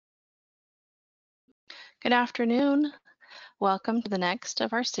Good afternoon. Welcome to the next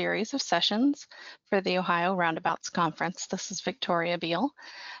of our series of sessions for the Ohio Roundabouts Conference. This is Victoria Beal,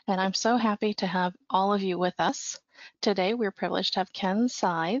 and I'm so happy to have all of you with us. Today, we're privileged to have Ken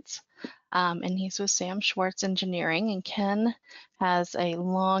Sides, and he's with Sam Schwartz Engineering, and Ken has a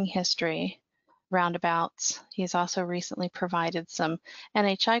long history roundabouts. He's also recently provided some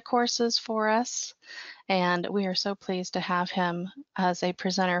NHI courses for us, and we are so pleased to have him as a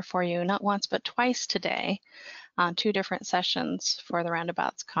presenter for you, not once but twice today on two different sessions for the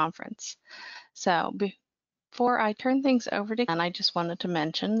Roundabouts Conference. So before I turn things over to Ken, I just wanted to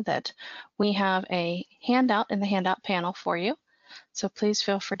mention that we have a handout in the handout panel for you. So please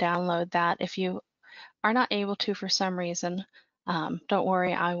feel free to download that. If you are not able to for some reason, don't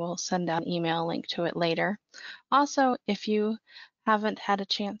worry, I will send out an email link to it later. Also, if you haven't had a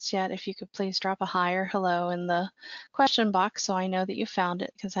chance yet, if you could please drop a hi or hello in the question box so I know that you found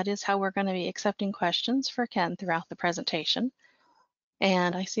it, because that is how we're going to be accepting questions for Ken throughout the presentation.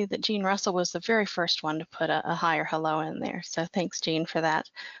 And I see that Jean Russell was the very first one to put a hi or hello in there. So thanks, Jean, for that.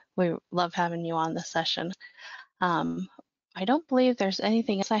 We love having you on the session. I don't believe there's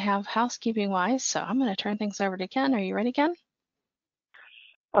anything else I have housekeeping wise, so I'm going to turn things over to Ken. Are you ready, Ken?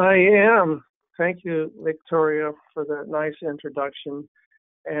 I am. Thank you, Victoria, for that nice introduction,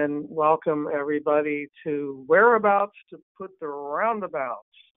 and welcome everybody to Whereabouts to Put the Roundabouts.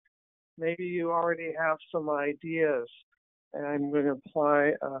 Maybe you already have some ideas, and I'm going to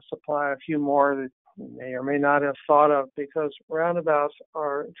supply a few more that you may or may not have thought of, because roundabouts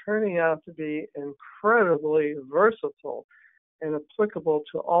are turning out to be incredibly versatile and applicable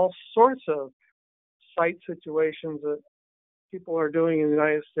to all sorts of site situations that people are doing in the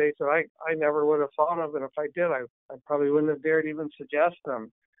United States that I never would have thought of, and if I did, I probably wouldn't have dared even suggest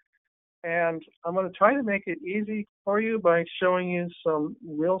them. And I'm going to try to make it easy for you by showing you some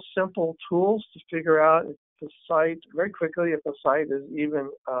real simple tools to figure out if the site, very quickly, if the site is even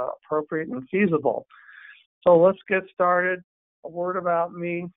appropriate and feasible. So let's get started. A word about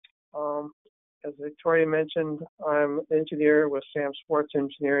me. As Victoria mentioned, I'm an engineer with Sam Schwartz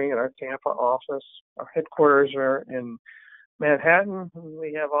Engineering at our Tampa office. Our headquarters are in Manhattan.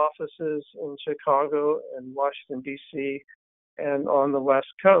 We have offices in Chicago and Washington, D.C., and on the West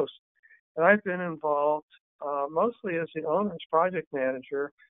Coast. And I've been involved mostly as the owner's project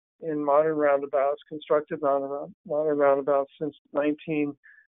manager in modern roundabouts, constructed modern roundabouts since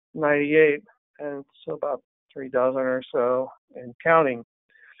 1998, and so about 3 dozen or so and counting.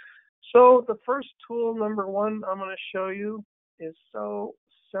 So the first tool, number one, I'm going to show you is so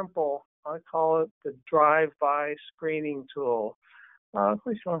simple. I call it the drive-by screening tool. Of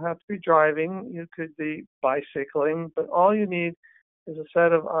course, you don't have to be driving. You could be bicycling, but all you need is a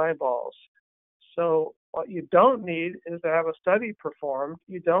set of eyeballs. So what you don't need is to have a study performed.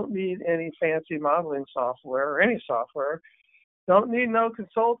 You don't need any fancy modeling software or any software. Don't need no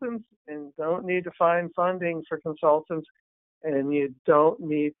consultants, and don't need to find funding for consultants, and you don't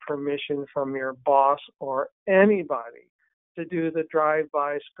need permission from your boss or anybody to do the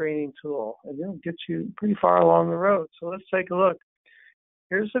drive-by screening tool, and it'll get you pretty far along the road. So let's take a look.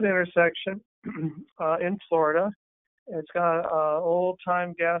 Here's an intersection in Florida. It's got an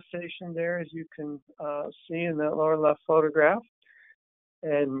old-time gas station there, as you can see in that lower left photograph.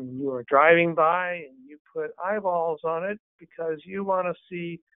 And you are driving by, and you put eyeballs on it because you want to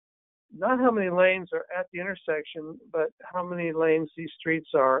see not how many lanes are at the intersection, but how many lanes these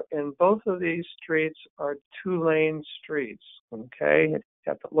streets are. And both of these streets are 2-lane streets, okay? You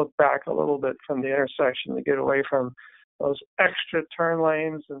have to look back a little bit from the intersection to get away from those extra turn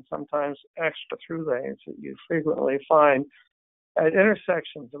lanes and sometimes extra through lanes that you frequently find at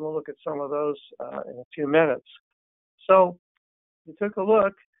intersections. And we'll look at some of those in a few minutes. So you took a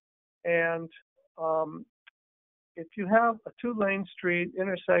look, and if you have a 2-lane street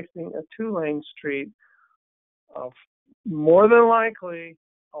intersecting a 2-lane street, more than likely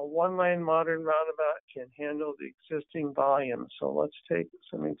a 1-lane modern roundabout can handle the existing volume. So let's take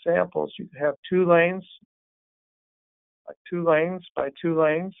some examples. You could have 2 lanes, like 2 lanes by 2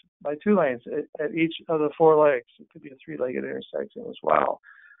 lanes by 2 lanes at each of the 4 legs. It could be a 3-legged intersection as well.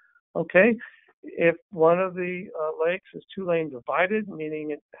 Okay. If one of the legs is 2-lane divided,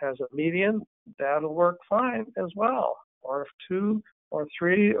 meaning it has a median, that'll work fine as well. Or if 2 or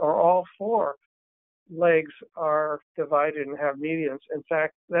 3 or all 4 legs are divided and have medians. In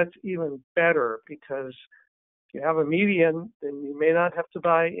fact, that's even better, because if you have a median, then you may not have to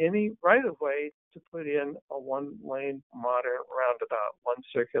buy any right-of-way to put in a 1-lane modern roundabout, 1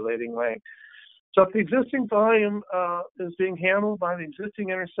 circulating lane. So if the existing volume is being handled by the existing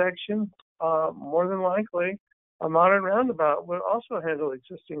intersection, more than likely a modern roundabout would also handle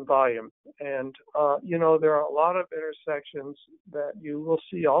existing volume. And, there are a lot of intersections that you will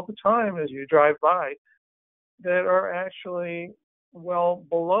see all the time as you drive by that are actually well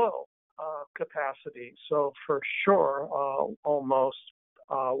below capacity. So for sure, almost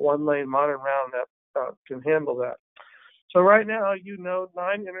one-lane modern roundabout can handle that. So right now, 9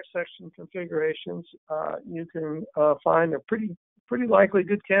 intersection configurations. You can find a pretty likely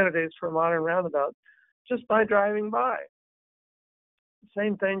good candidates for a modern roundabout just by driving by. The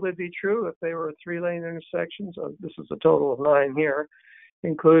same thing would be true if they were 3-lane intersections. This is a total of 9 here,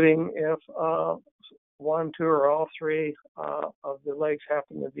 including if 1, 2, or all 3 of the legs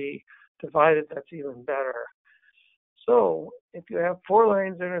happen to be divided. That's even better. So if you have 4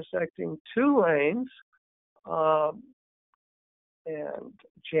 lanes intersecting 2 lanes, and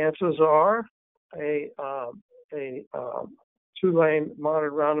chances are a 2-lane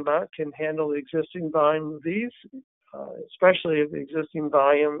modern roundabout can handle the existing volume of these, especially if the existing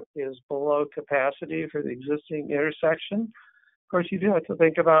volume is below capacity for the existing intersection. Of course, you do have to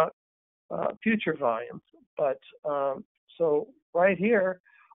think about future volume. But so right here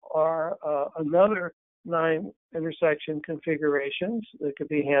are another 9 intersection configurations that could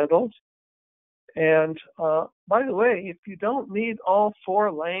be handled. And by the way, if you don't need all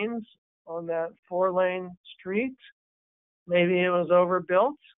 4 lanes on that 4-lane street, maybe it was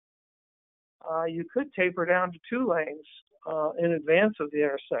overbuilt, you could taper down to 2 lanes in advance of the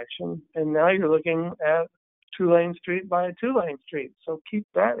intersection. And now you're looking at 2-lane street by a 2-lane street. So keep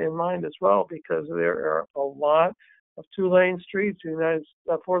that in mind as well, because there are a lot of 2-lane streets,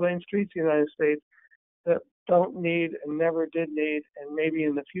 4-lane streets in the United States that don't need and never did need, and maybe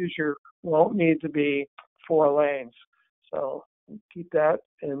in the future won't need to be 4 lanes. So keep that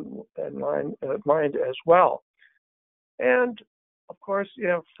in mind as well. And of course, you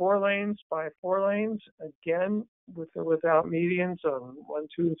have 4 lanes by 4 lanes, again, with or without medians on 1,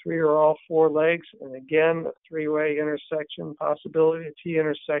 2, 3, or all 4 legs. And again, a 3-way intersection possibility, a T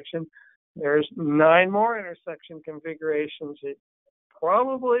intersection. There's 9 more intersection configurations that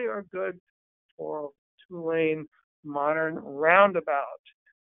probably are good for 2-lane modern roundabout,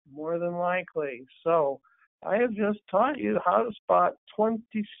 more than likely. So I have just taught you how to spot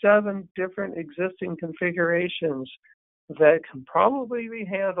 27 different existing configurations that can probably be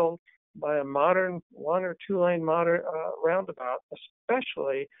handled by a modern 1 or 2-lane modern roundabout,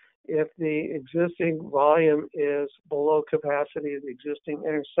 especially if the existing volume is below capacity of the existing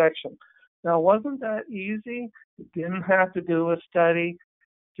intersection. Now, wasn't that easy? You didn't have to do a study,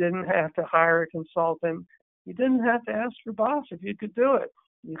 didn't have to hire a consultant. You didn't have to ask your boss if you could do it.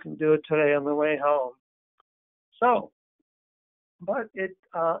 You can do it today on the way home. So, but it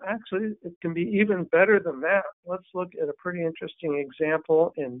can be even better than that. Let's look at a pretty interesting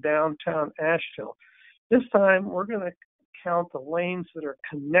example in downtown Asheville. This time, we're going to count the lanes that are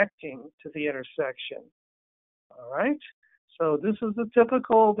connecting to the intersection. All right? So this is a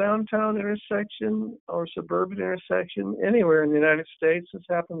typical downtown intersection or suburban intersection anywhere in the United States. This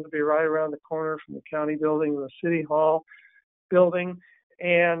happens to be right around the corner from the county building and the city hall building.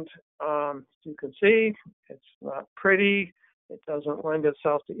 And as you can see, it's not pretty. It doesn't lend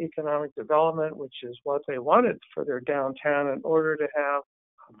itself to economic development, which is what they wanted for their downtown. In order to have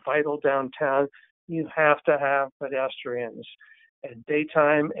a vital downtown, you have to have pedestrians at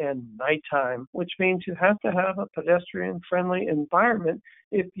daytime and nighttime, which means you have to have a pedestrian-friendly environment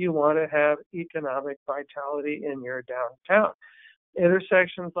if you want to have economic vitality in your downtown.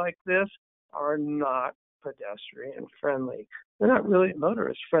 Intersections like this are not pedestrian-friendly. They're not really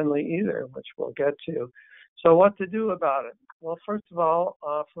motorist-friendly either, which we'll get to. So what to do about it? Well, first of all,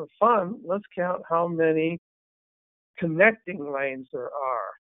 for fun, let's count how many connecting lanes there are.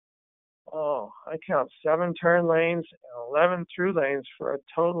 Oh, I count 7 turn lanes and 11 through lanes for a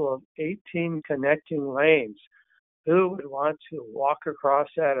total of 18 connecting lanes. Who would want to walk across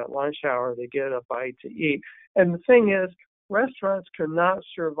that at lunch hour to get a bite to eat? And the thing is, restaurants cannot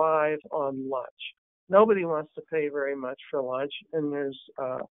survive on lunch. Nobody wants to pay very much for lunch, and there's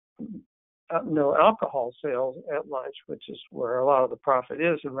no alcohol sales at lunch, which is where a lot of the profit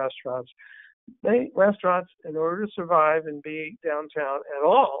is in restaurants. Restaurants, in order to survive and be downtown at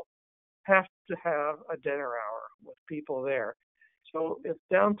all, have to have a dinner hour with people there. So if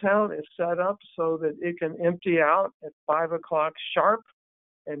downtown is set up so that it can empty out at 5 o'clock sharp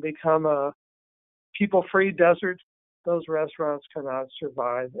and become a people-free desert, those restaurants cannot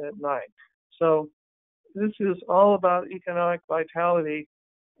survive at night. So this is all about economic vitality,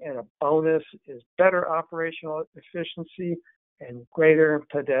 and a bonus is better operational efficiency and greater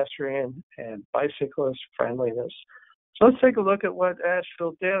pedestrian and bicyclist friendliness. So let's take a look at what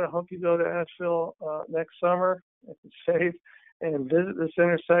Asheville did. I hope you go to Asheville next summer. if it's safe, and visit this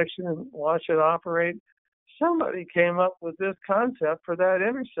intersection and watch it operate. Somebody came up with this concept for that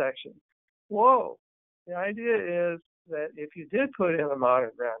intersection. Whoa. The idea is that if you did put in a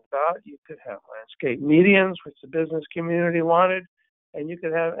modern roundabout, you could have landscape medians, which the business community wanted, and you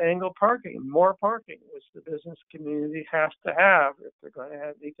could have angle parking, more parking, which the business community has to have if they're going to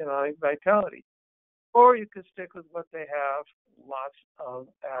have economic vitality. Or you could stick with what they have, lots of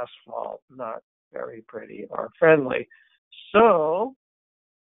asphalt, not very pretty or friendly. So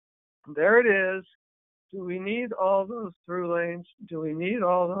there it is. Do we need all those through lanes? Do we need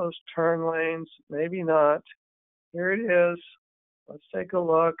all those turn lanes? Maybe not. Here it is. Let's take a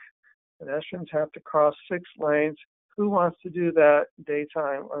look. Pedestrians have to cross 6 lanes. Who wants to do that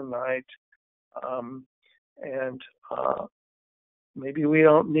daytime or night? Maybe we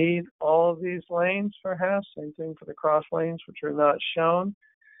don't need all of these lanes, perhaps. Same thing for the cross lanes, which are not shown.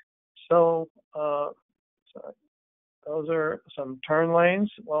 So those are some turn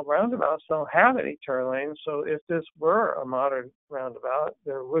lanes. Well, roundabouts don't have any turn lanes, so if this were a modern roundabout,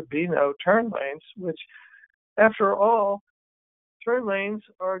 there would be no turn lanes, which, after all, turn lanes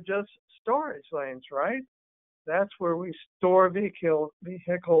are just storage lanes, right? That's where we store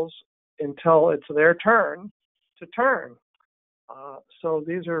vehicles until it's their turn to turn. So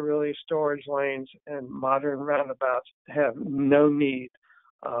these are really storage lanes, and modern roundabouts have no need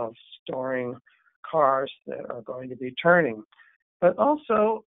of storing cars that are going to be turning. But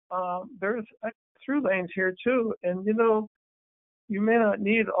also, there's through lanes here too, and you may not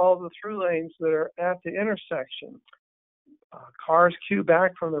need all the through lanes that are at the intersection. Cars queue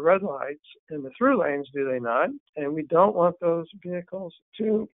back from the red lights in the through lanes, do they not? And we don't want those vehicles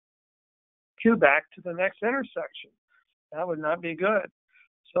to queue back to the next intersection. That would not be good.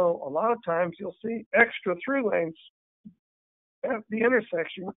 So a lot of times you'll see extra through lanes at the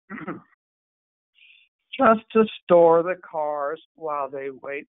intersection just to store the cars while they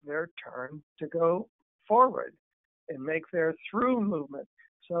wait their turn to go forward and make their through movement.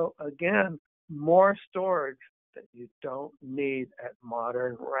 So again, more storage that you don't need at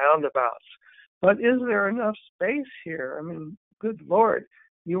modern roundabouts. But is there enough space here? I mean, good Lord,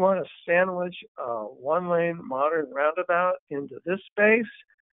 you want to sandwich a one-lane modern roundabout into this space,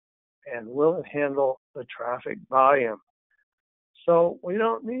 and will it handle the traffic volume? So we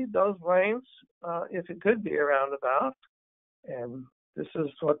don't need those lanes if it could be a roundabout. And this is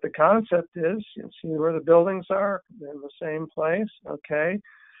what the concept is. You see where the buildings are? They're in the same place, okay?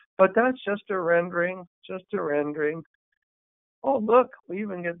 But that's just a rendering, Oh, look, we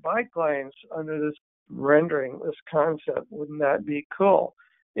even get bike lanes under this rendering, this concept. Wouldn't that be cool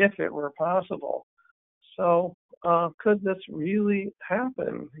if it were possible? So could this really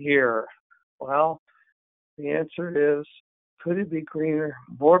happen here? Well, the answer is, could it be greener,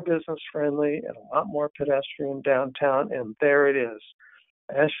 more business friendly, and a lot more pedestrian downtown? And there it is.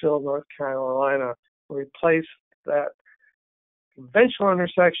 Asheville, North Carolina replaced that conventional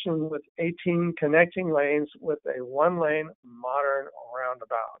intersection with 18 connecting lanes with a one-lane modern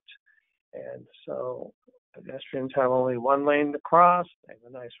roundabout. And so pedestrians have only one lane to cross. They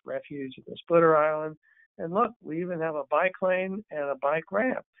have a nice refuge at the splitter island. And look, we even have a bike lane and a bike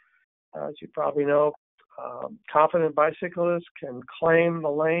ramp. As you probably know, confident bicyclists can claim the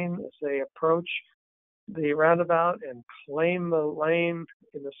lane as they approach the roundabout and claim the lane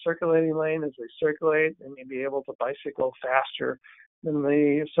in the circulating lane as they circulate, and you'll be able to bicycle faster than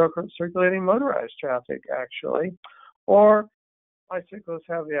the circulating motorized traffic, actually. Or bicyclists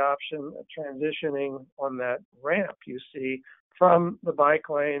have the option of transitioning on that ramp you see from the bike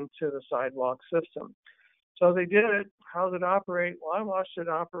lane to the sidewalk system. So they did it. How did it operate? Well, I watched it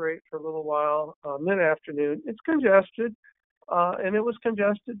operate for a little while mid-afternoon. It's congested, and it was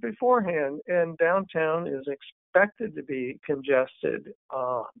congested beforehand, and downtown is expected to be congested.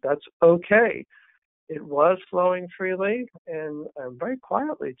 That's okay. It was flowing freely and very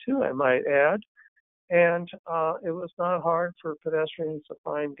quietly, too, I might add. And it was not hard for pedestrians to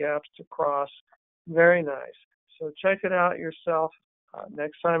find gaps to cross. Very nice. So check it out yourself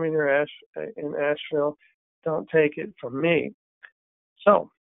next time you're in Asheville. Don't take it from me. So,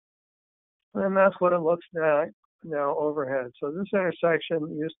 and that's what it looks now overhead. So this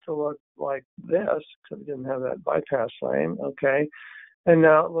intersection used to look like this because it didn't have that bypass lane, okay? And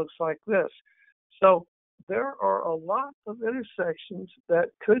now it looks like this. So there are a lot of intersections that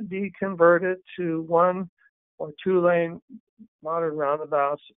could be converted to 1 or 2 lane modern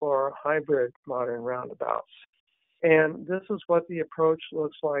roundabouts or hybrid modern roundabouts. And this is what the approach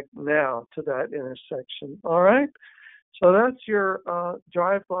looks like now to that intersection. All right. So that's your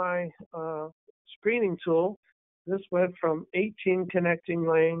drive-by screening tool. This went from 18 connecting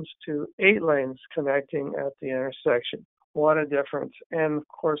lanes to 8 lanes connecting at the intersection. What a difference. And of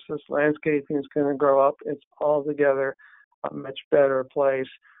course, this landscaping is going to grow up. It's altogether a much better place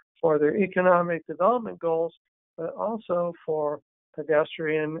for their economic development goals, but also for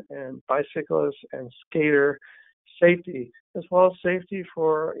pedestrian and bicyclist and skater safety, as well as safety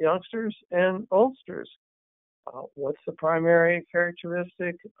for youngsters and oldsters. What's the primary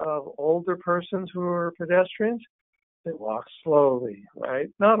characteristic of older persons who are pedestrians? They walk slowly, right?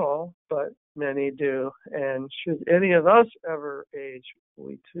 Not all, but many do. And should any of us ever age,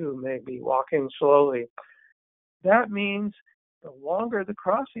 we too may be walking slowly. That means the longer the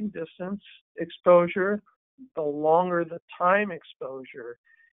crossing distance exposure, the longer the time exposure.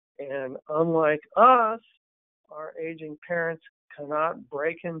 And unlike us, our aging parents cannot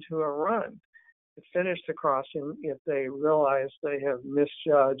break into a run to finish the crossing if they realize they have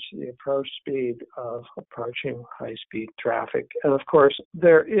misjudged the approach speed of approaching high-speed traffic. And of course,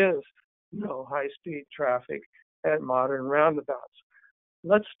 there is no high-speed traffic at modern roundabouts.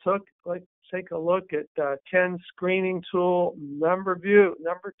 Let's take a look at Ken's screening tool number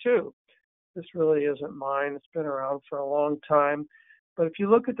 2. This really isn't mine. It's been around for a long time. But if you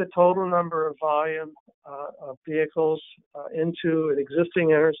look at the total number of volume of vehicles into an existing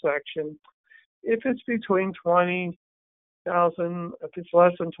intersection, if it's between 20,000, if it's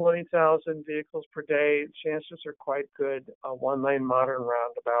less than 20,000 vehicles per day, chances are quite good a one-lane modern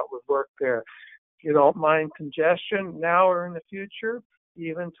roundabout would work there. If you don't mind congestion now or in the future,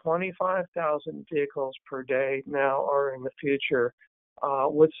 even 25,000 vehicles per day now or in the future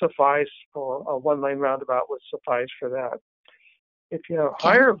would suffice for a one-lane roundabout would suffice for that. If you have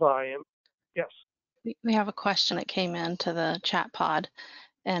higher volume, yes. We have a question that came into the chat pod,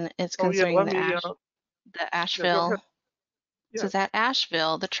 and it's concerning the Asheville. It says at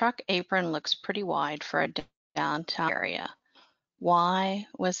Asheville, the truck apron looks pretty wide for a downtown area. Why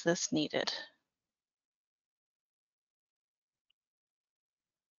was this needed?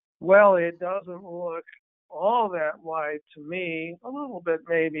 Well, it doesn't look all that wide to me, a little bit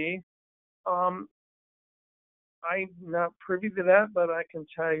maybe. I'm not privy to that, but I can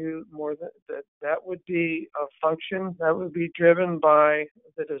tell you more that would be a function that would be driven by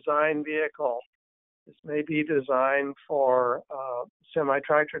the design vehicle. This may be designed for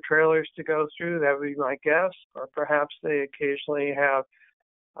semi-tractor trailers to go through. That would be my guess. Or perhaps they occasionally have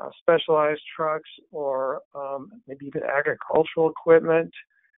specialized trucks or maybe even agricultural equipment.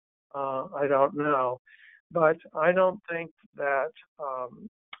 I don't know. But I don't think that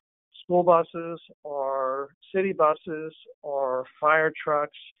school buses or city buses or fire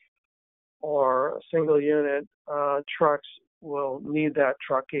trucks or single unit trucks will need that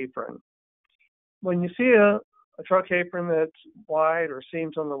truck apron. When you see a truck apron that's wide or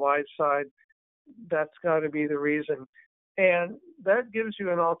seems on the wide side, that's got to be the reason. And that gives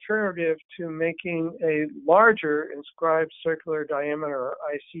you an alternative to making a larger inscribed circular diameter,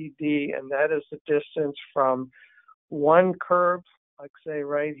 ICD, and that is the distance from one curb, like say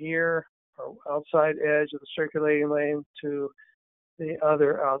right here, or outside edge of the circulating lane to the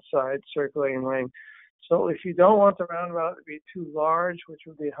other outside circulating lane. So if you don't want the roundabout to be too large, which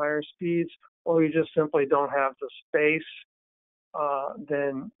would be higher speeds, or you just simply don't have the space,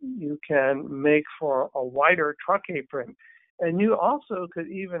 then you can make for a wider truck apron. And you also could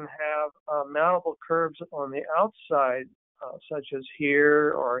even have mountable curbs on the outside, such as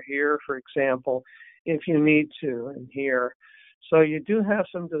here or here, for example, if you need to, and here. So you do have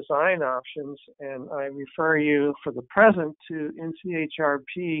some design options, and I refer you for the present to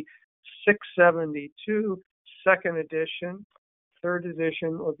NCHRP 672, second edition. Third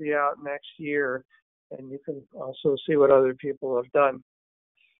edition will be out next year, and you can also see what other people have done.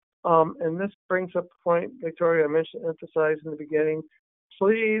 And this brings up the point, Victoria, I emphasized in the beginning.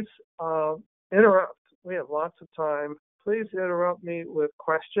 Please interrupt. We have lots of time. Please interrupt me with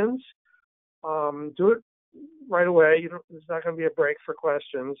questions. Do it right away. There's not going to be a break for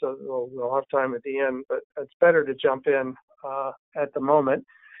questions. So we'll have time at the end, but it's better to jump in at the moment.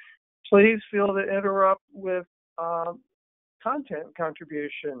 Please feel to interrupt with content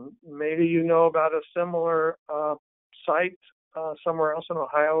contribution. Maybe you know about a similar site somewhere else in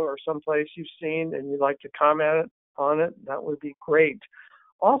Ohio or someplace you've seen and you'd like to comment on it. That would be great.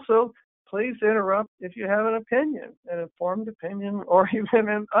 Also, please interrupt if you have an opinion, an informed opinion, or even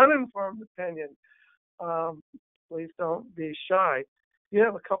an uninformed opinion. Please don't be shy. You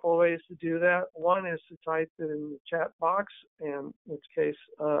have a couple of ways to do that. One is to type it in the chat box, in which case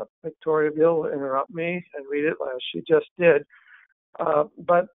Victoria Bill will interrupt me and read it as she just did.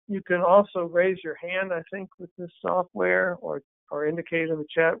 But you can also raise your hand, I think, with this software, or indicate in the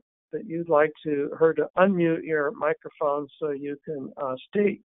chat that you'd like her to unmute your microphone so you can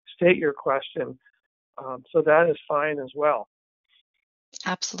state your question. So that is fine as well.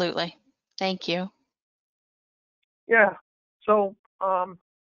 Absolutely. Thank you. Yeah. So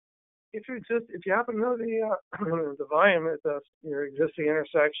if you happen to know the volume at your existing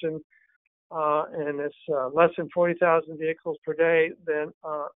intersection, and it's less than 40,000 vehicles per day, then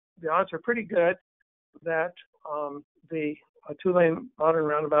the odds are pretty good that the two-lane modern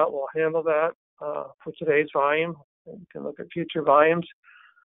roundabout will handle that for today's volume. And you can look at future volumes,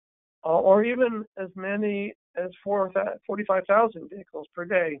 or even as many as 45,000 vehicles per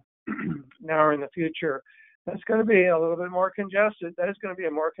day now or in the future. That's going to be a little bit more congested. That is going to be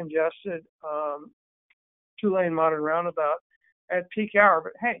a more congested two-lane modern roundabout at peak hour.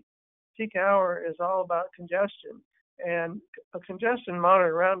 But hey, peak hour is all about congestion. And a congested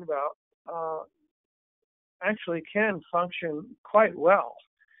modern roundabout actually can function quite well.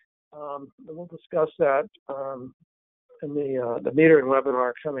 We'll discuss that in the metering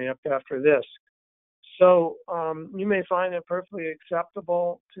webinar coming up after this. So you may find it perfectly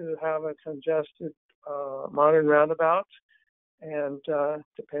acceptable to have a congested modern roundabout, and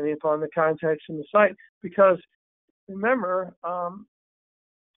depending upon the context and the site, because remember,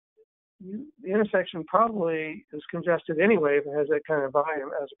 the intersection probably is congested anyway if it has that kind of volume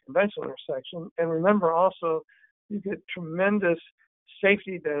as a conventional intersection. And remember also, you get tremendous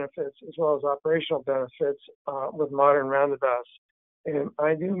safety benefits as well as operational benefits with modern roundabouts. And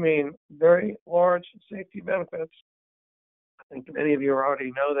I do mean very large safety benefits. I think many of you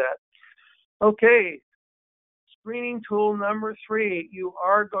already know that. Okay, screening tool number 3. You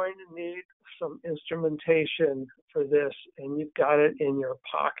are going to need some instrumentation for this, and you've got it in your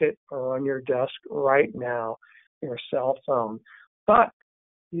pocket or on your desk right now, your cell phone. But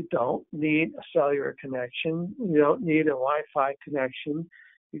you don't need a cellular connection. You don't need a Wi-Fi connection.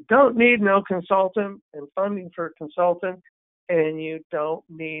 You don't need no consultant and funding for a consultant, and you don't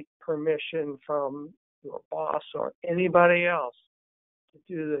need permission from your boss or anybody else to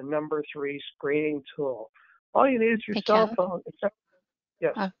do the number 3 screening tool. All you need is your cell phone.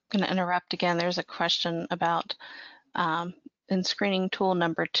 Yes. I'm going to interrupt again. There's a question about in screening tool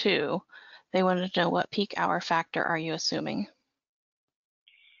number 2. They wanted to know, what peak hour factor are you assuming?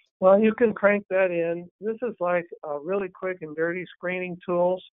 Well, you can crank that in. This is like really quick and dirty screening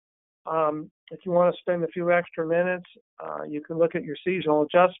tools. If you want to spend a few extra minutes, you can look at your seasonal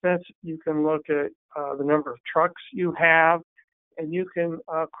adjustments. You can look at the number of trucks you have, and you can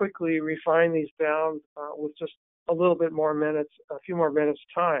quickly refine these down with just a little bit more minutes, a few more minutes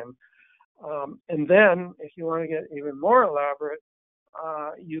time. And then if you want to get even more elaborate,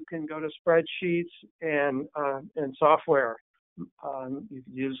 you can go to spreadsheets and software. You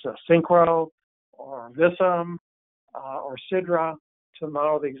can use Synchro or Visum or Sidra to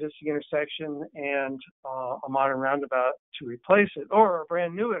model the existing intersection and a modern roundabout to replace it, or a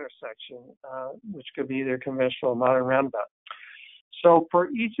brand new intersection, which could be either conventional or modern roundabout. So for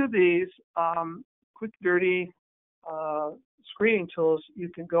each of these quick, dirty screening tools, you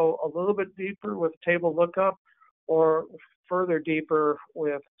can go a little bit deeper with table lookup, or further deeper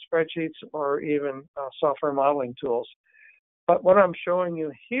with spreadsheets or even software modeling tools. But what I'm showing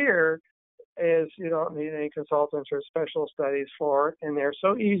you here is you don't need any consultants or special studies for, and they're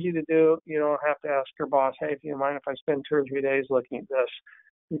so easy to do. You don't have to ask your boss, hey, do you mind if I spend 2 or 3 days looking at this?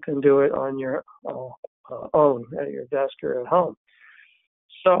 You can do it on your own at your desk or at home.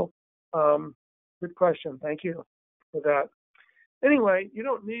 So good question. Thank you for that. Anyway, you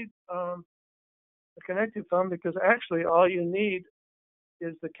don't need a connected phone, because actually all you need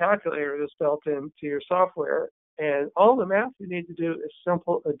is the calculator that's built into your software. And all the math you need to do is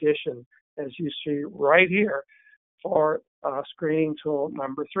simple addition, as you see right here for screening tool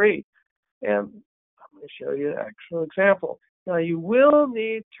number 3. And I'm going to show you an actual example. Now, you will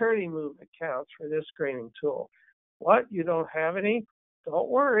need turning movement counts for this screening tool. What? You don't have any? Don't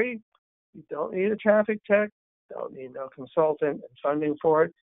worry. You don't need a traffic tech, don't need no consultant and funding for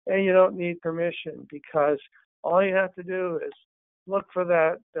it, and you don't need permission, because all you have to do is look for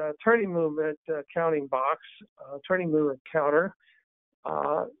that turning movement counting box, turning movement counter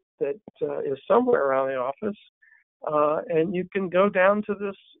that is somewhere around the office, and you can go down to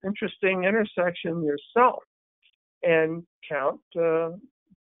this interesting intersection yourself and count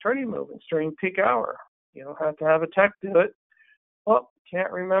turning movements during peak hour. You don't have to have a tech do it. Well,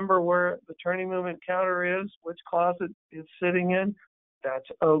 can't remember where the turning movement counter is, which closet it's sitting in. That's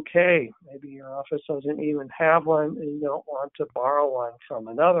okay. Maybe your office doesn't even have one and you don't want to borrow one from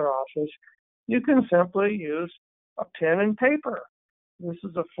another office. You can simply use a pen and paper. This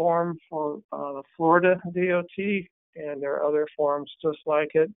is a form for the Florida DOT, and there are other forms just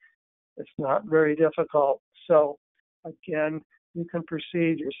like it. It's not very difficult. So again, you can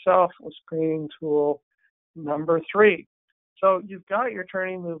proceed yourself with screening tool number 3. So you've got your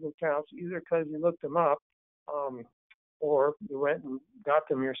turning movement counts either because you looked them up, or you went and got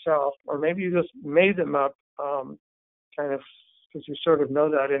them yourself, or maybe you just made them up, kind of because you sort of know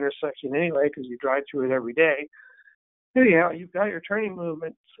that intersection anyway because you drive through it every day. Anyhow, you've got your turning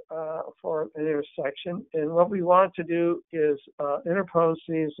movements for an intersection, and what we want to do is interpose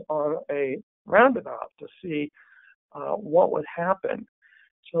these on a roundabout to see what would happen.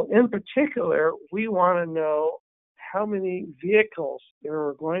 So in particular, we want to know how many vehicles there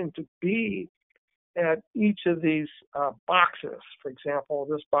are going to be at each of these boxes. For example,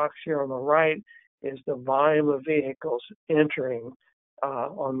 this box here on the right is the volume of vehicles entering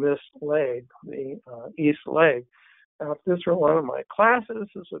on this leg, the east leg. Now, if this were one of my classes,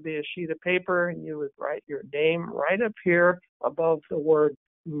 this would be a sheet of paper, and you would write your name right up here above the word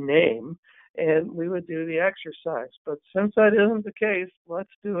name, and we would do the exercise. But since that isn't the case, let's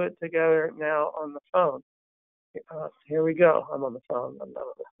do it together now on the phone. Here we go. I'm on the phone. I'm not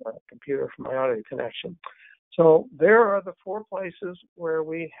on the computer for my audio connection. So there are the 4 places where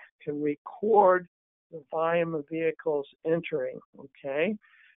we can record the volume of vehicles entering, okay?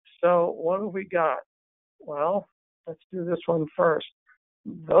 So what have we got? Well, let's do this one first.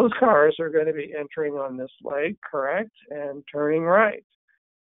 Those cars are going to be entering on this leg, correct, and turning right.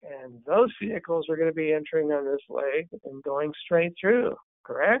 And those vehicles are going to be entering on this leg and going straight through,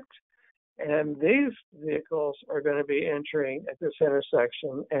 correct? And these vehicles are going to be entering at this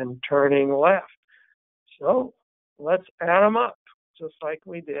intersection and turning left. So let's add them up, just like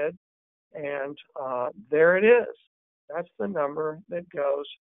we did. And there it is. That's the number that goes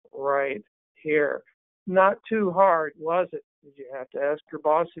right here. Not too hard, was it? Did you have to ask your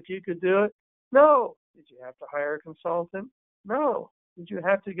boss if you could do it? No. Did you have to hire a consultant? No. Did you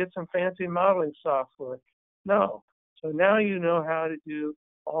have to get some fancy modeling software? No. So now you know how to do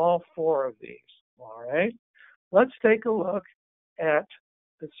all 4 of these. All right. Let's take a look at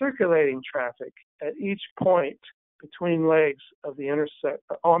the circulating traffic at each point between legs of the intersect.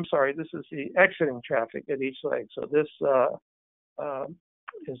 Oh, I'm sorry. This is the exiting traffic at each leg. So this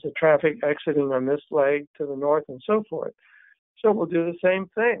is the traffic exiting on this leg to the north and so forth. So we'll do the same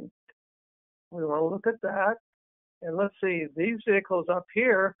thing. We want to look at that. And let's see, these vehicles up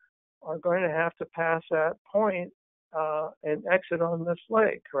here are going to have to pass that point and exit on this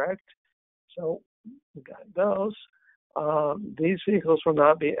leg, correct? So we got those. These vehicles will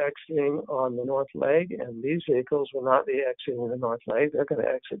not be exiting on the north leg, and these vehicles will not be exiting the north leg. They're going to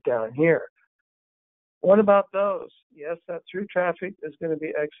exit down here. What about those? Yes, that through traffic is going to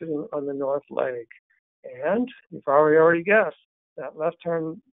be exiting on the north leg. And you've already guessed that left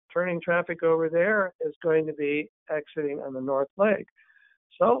turning traffic over there is going to be exiting on the north leg.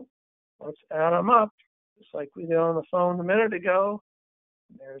 So let's add them up, just like we did on the phone a minute ago.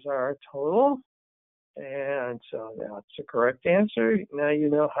 There's our total. And so that's the correct answer. Now you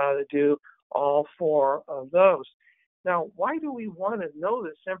know how to do all 4 of those. Now, why do we want to know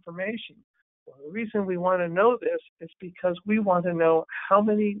this information? Well, the reason we want to know this is because we want to know how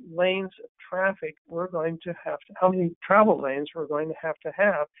many lanes of traffic we're going to have to, how many travel lanes we're going to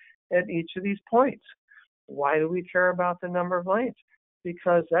have at each of these points. Why do we care about the number of lanes?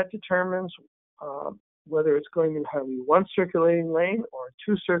 Because that determines whether it's going to have a 1 circulating lane or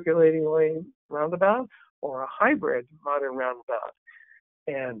a 2 circulating lane roundabout or a hybrid modern roundabout.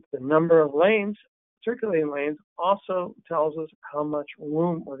 And the number of lanes, circulating lanes, also tells us how much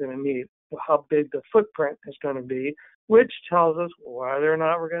room we're going to need, how big the footprint is going to be, which tells us whether or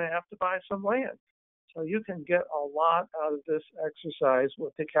not we're going to have to buy some land. So you can get a lot out of this exercise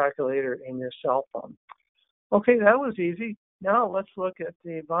with the calculator in your cell phone. Okay, that was easy. Now let's look at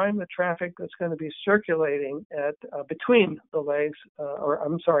the volume of traffic that's going to be circulating at between the legs,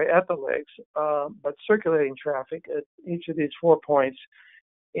 at the legs, but circulating traffic at each of these 4 points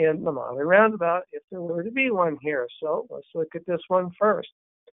in the modern roundabout, if there were to be one here. So let's look at this one first.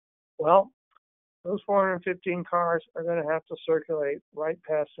 Well, those 415 cars are going to have to circulate right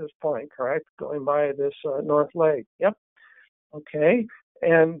past this point, correct? Going by this north leg. Yep. Okay.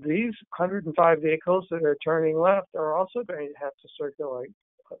 And these 105 vehicles that are turning left are also going to have to circulate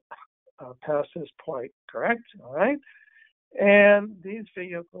past this point, correct? All right. And these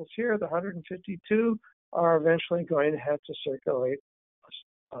vehicles here, the 152, are eventually going to have to circulate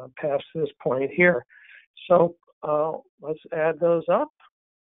past this point here. So let's add those up.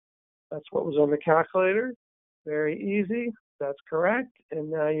 That's what was on the calculator. Very easy. That's correct.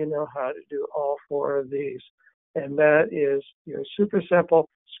 And now you know how to do all 4 of these. And that is your super simple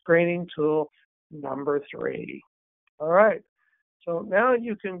screening tool number 3. All right. So now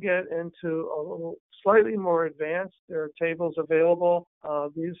you can get into a little slightly more advanced. There are tables available.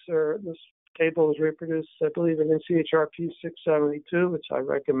 This table is reproduced, I believe, in NCHRP 672, which I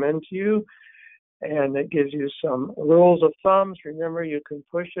recommend to you. And it gives you some rules of thumbs. Remember, you can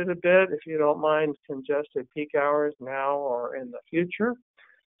push it a bit if you don't mind congested peak hours now or in the future.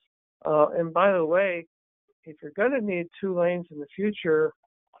 And by the way, if you're going to need 2 lanes in the future,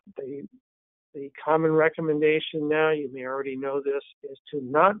 the common recommendation now, you may already know this, is to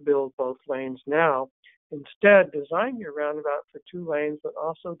not build both lanes now. Instead, design your roundabout for 2 lanes, but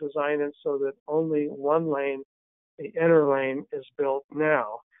also design it so that only 1 lane, the inner lane, is built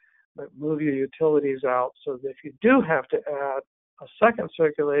now. But move your utilities out so that if you do have to add a second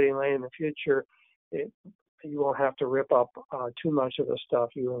circulating lane in the future, you won't have to rip up too much of the stuff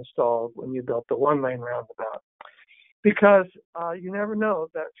you installed when you built the 1-lane roundabout. Because you never know,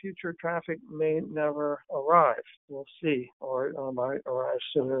 that future traffic may never arrive. We'll see, or it might arrive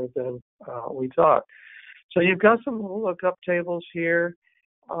sooner than we thought. So you've got some lookup tables here.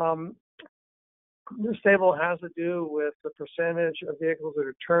 This table has to do with the percentage of vehicles that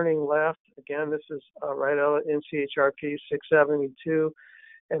are turning left. Again, this is right out of NCHRP 672,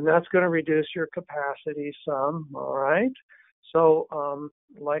 and that's going to reduce your capacity some, all right? So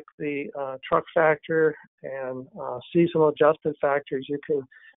like the truck factor and seasonal adjustment factors, you can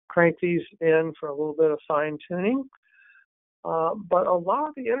crank these in for a little bit of fine tuning. But a lot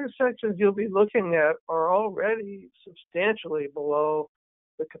of the intersections you'll be looking at are already substantially below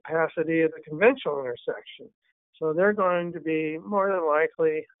the capacity of the conventional intersection. So they're going to be more than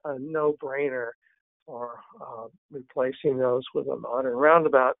likely a no-brainer for replacing those with a modern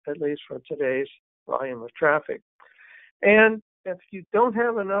roundabout, at least for today's volume of traffic. And if you don't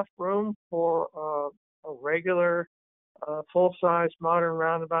have enough room for a regular full-size modern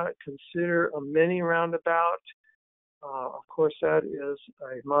roundabout, consider a mini roundabout. Of course, that is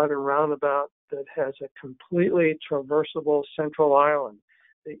a modern roundabout that has a completely traversable central island.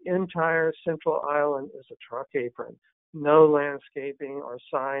 The entire central island is a truck apron. No landscaping or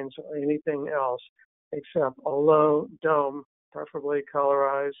signs or anything else except a low dome, preferably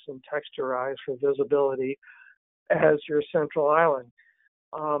colorized and texturized for visibility, as your central island.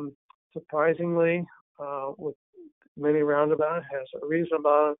 Surprisingly, with mini roundabout has a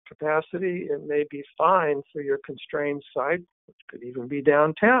reasonable capacity. It may be fine for your constrained site, which could even be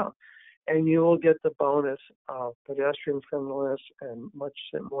downtown. And you will get the bonus of pedestrian friendliness and much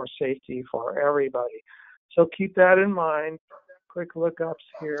more safety for everybody. So keep that in mind. Quick lookups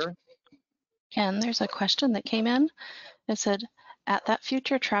here. Ken, there's a question that came in. It said, at that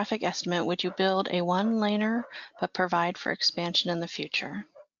future traffic estimate, would you build a 1-laner but provide for expansion in the future?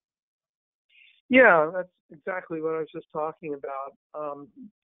 Yeah, that's exactly what I was just talking about.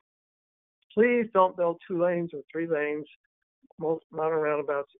 Please don't build 2 lanes or 3 lanes, most modern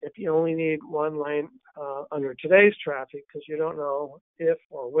roundabouts, if you only need 1 lane under today's traffic, because you don't know if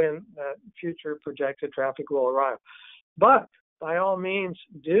or when that future projected traffic will arrive. But by all means,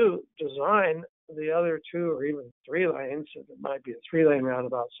 do design the other 2 or even 3 lanes, if it might be a 3-lane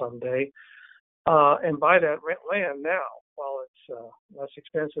roundabout someday, and buy that land now while it's less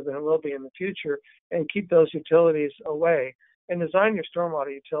expensive than it will be in the future, and keep those utilities away. And design your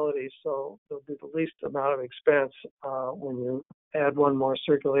stormwater utilities so there'll be the least amount of expense when you add 1 more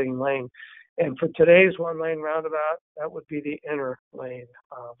circulating lane. And for today's 1-lane roundabout, that would be the inner lane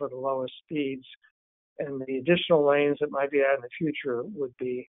for the lowest speeds. And the additional lanes that might be added in the future would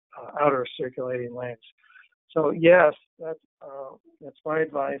be outer circulating lanes. So yes, that's my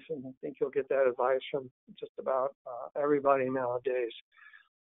advice, and I think you'll get that advice from just about everybody nowadays.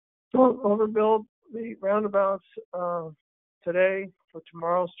 Don't overbuild the roundabouts today for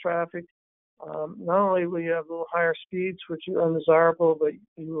tomorrow's traffic. Not only will you have a little higher speeds, which is undesirable, but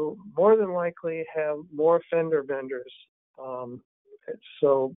you will more than likely have more fender benders.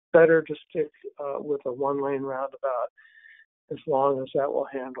 So better to stick with a 1-lane roundabout as long as that will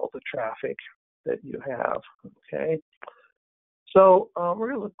handle the traffic that you have, okay? So we're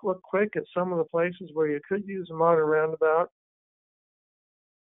going to look quick at some of the places where you could use a modern roundabout.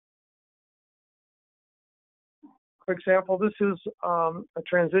 For example, this is a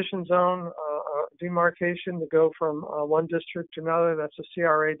transition zone, demarcation to go from one district to another. That's a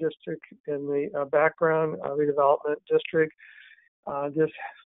CRA district in the background redevelopment district.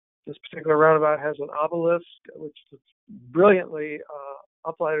 This particular roundabout has an obelisk, which is brilliantly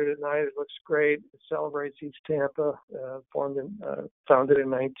uplighted at night. It looks great. It celebrates East Tampa, founded in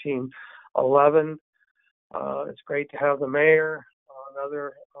 1911. It's great to have the mayor and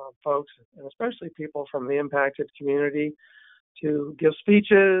other folks, and especially people from the impacted community, to give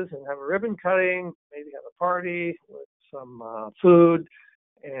speeches and have a ribbon cutting, maybe have a party with some food,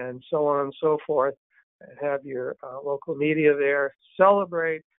 and so on and so forth, and have your local media there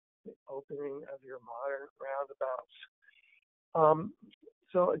celebrate the opening of your modern roundabouts.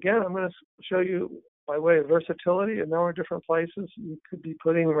 So again, I'm going to show you by way of versatility a number of different places you could be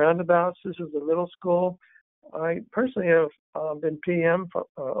putting roundabouts. This is the middle school. I personally have been PM,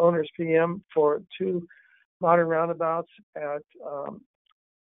 owner's PM for 2 modern roundabouts at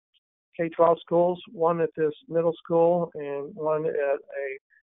K-12 schools, one at this middle school and one at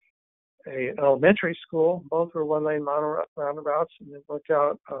an elementary school. Both were one-lane modern roundabouts, and it worked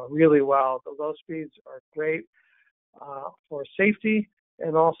out really well. The low speeds are great for safety,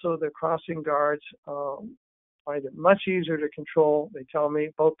 and also the crossing guards find it much easier to control, they tell me,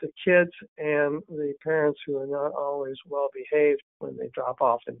 both the kids and the parents who are not always well behaved when they drop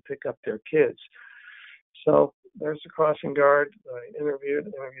off and pick up their kids. So there's the crossing guard. I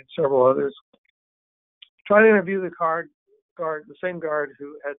interviewed several others. Try to interview the same guard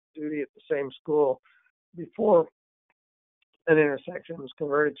who had duty at the same school before an intersection was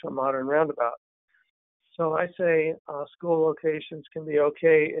converted to a modern roundabout. So I say school locations can be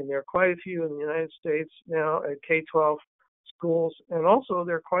okay, and there are quite a few in the United States now at K-12 schools, and also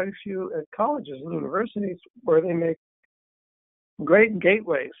there are quite a few at colleges and universities where they make great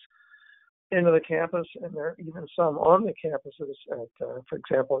gateways into the campus, and there are even some on the campuses at, for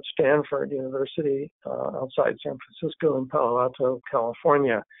example, at Stanford University outside San Francisco in Palo Alto,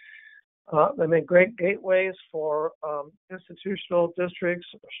 California. They make great gateways for institutional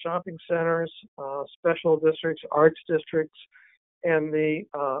districts, shopping centers, special districts, arts districts, and the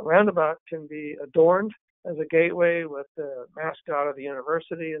roundabout can be adorned as a gateway with the mascot of the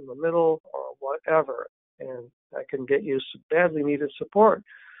university in the middle or whatever, and that can get you some badly needed support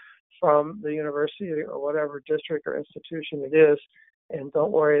from the university or whatever district or institution it is, and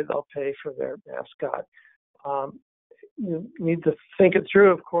don't worry, they'll pay for their mascot. You need to think it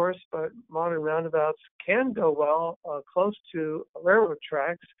through, of course, but modern roundabouts can go well close to railroad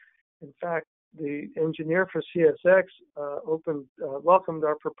tracks. In fact, the engineer for CSX welcomed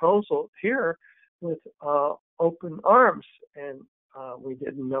our proposal here with open arms, and we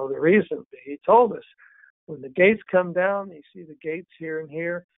didn't know the reason, but he told us when the gates come down, you see the gates here and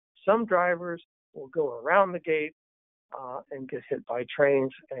here, some drivers will go around the gate and get hit by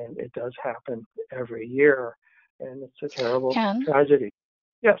trains, and it does happen every year. And it's a terrible tragedy.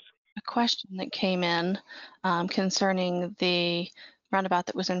 Yes. A question that came in concerning the roundabout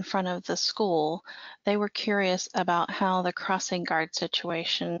that was in front of the school. They were curious about how the crossing guard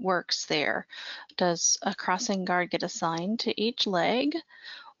situation works there. Does a crossing guard get assigned to each leg,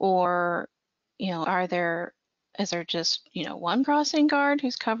 or is there just one crossing guard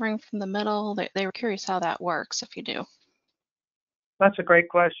who's covering from the middle? They were curious how that works, if you do. That's a great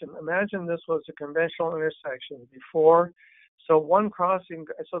question. Imagine this was a conventional intersection before. So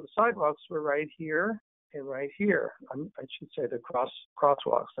so the sidewalks were right here and right here. I should say the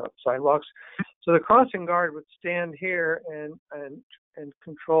crosswalks, not sidewalks. So the crossing guard would stand here and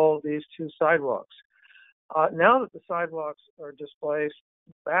control these 2 sidewalks. Now that the sidewalks are displaced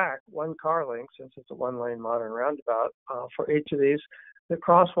back 1 car length, since it's a one-lane modern roundabout for each of these, the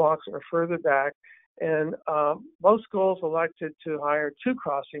crosswalks are further back. And most schools elected to hire 2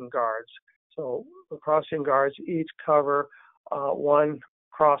 crossing guards. So the crossing guards each cover 1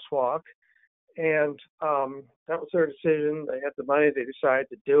 crosswalk. And that was their decision. They had the money. They decided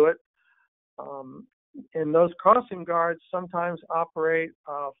to do it. And those crossing guards sometimes operate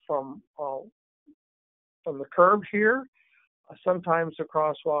from the curb here. Sometimes the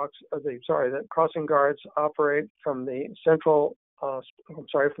crossing guards operate from the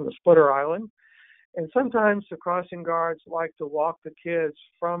from the splitter island. And sometimes the crossing guards like to walk the kids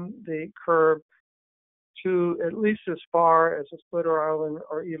from the curb to at least as far as the splitter island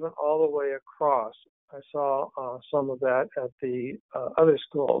or even all the way across. I saw some of that at the other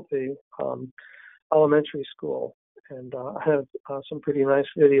school, the elementary school, and I have some pretty nice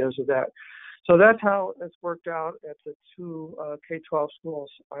videos of that. So that's how it's worked out at the 2 K-12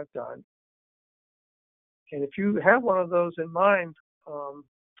 schools I've done. And if you have one of those in mind,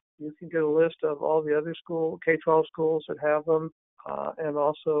 you can get a list of all the other K-12 schools that have them. And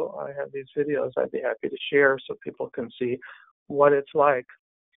also I have these videos I'd be happy to share so people can see what it's like.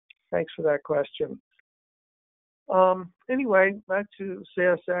 Thanks for that question. Anyway, back to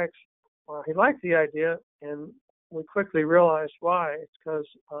CSX. He liked the idea, and we quickly realized why. It's because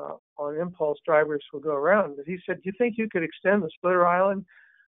on impulse, drivers will go around. But he said, do you think you could extend the splitter island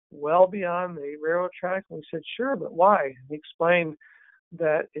well beyond the railroad track? And we said, sure, but why? He explained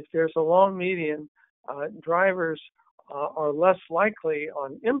that if there's a long median, drivers are less likely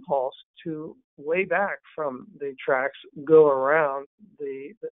on impulse to way back from the tracks, go around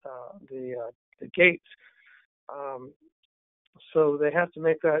the gates. So they have to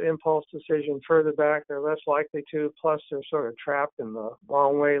make that impulse decision further back. They're less likely to. Plus, they're sort of trapped in the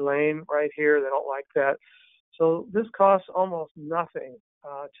wrong way lane right here. They don't like that. So this costs almost nothing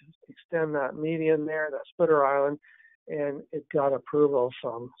to extend that median there, that splitter island, and it got approval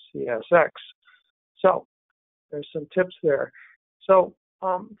from CSX. So there's some tips there. So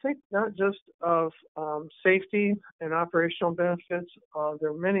think not just of safety and operational benefits.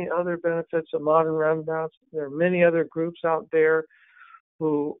 There are many other benefits of modern roundabouts. There are many other groups out there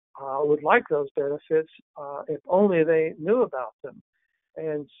who would like those benefits if only they knew about them.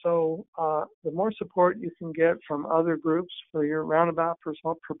 And so the more support you can get from other groups for your roundabout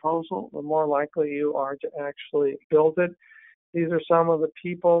proposal, the more likely you are to actually build it. These are some of the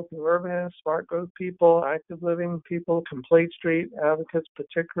people, urbanists, smart growth people, active living people, complete street advocates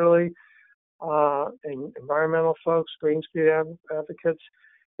particularly, and environmental folks, green street advocates.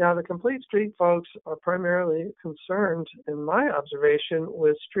 Now, the complete street folks are primarily concerned, in my observation,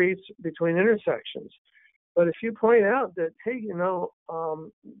 with streets between intersections. But if you point out that, hey,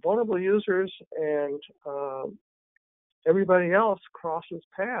 vulnerable users and everybody else crosses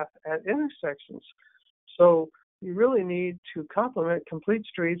path at intersections. So you really need to complement complete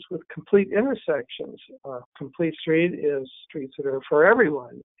streets with complete intersections. Complete street is streets that are for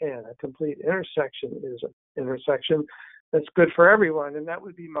everyone, and a complete intersection is an intersection that's good for everyone, and that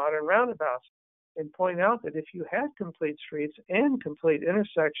would be modern roundabouts. And point out that if you had complete streets and complete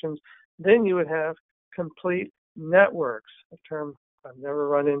intersections, then you would have complete networks, a term I've never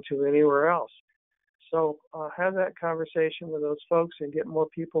run into anywhere else. So have that conversation with those folks and get more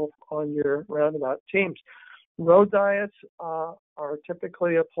people on your roundabout teams. Road diets are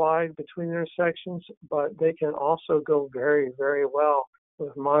typically applied between intersections, but they can also go very, very well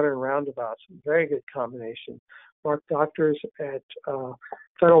with modern roundabouts. Very good combination. Mark Doctors at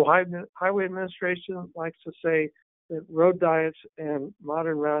Federal Highway Administration likes to say that road diets and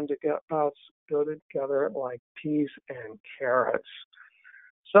modern roundabouts go together like peas and carrots.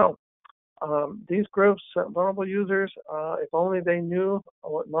 So these groups, vulnerable users, if only they knew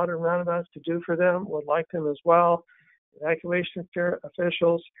what modern roundabouts could do for them, would like them as well. Evacuation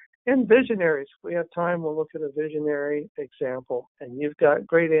officials and visionaries. If we have time, we'll look at a visionary example, and you've got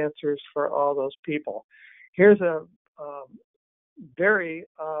great answers for all those people. Here's a very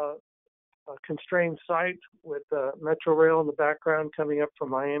constrained site with Metro Rail in the background coming up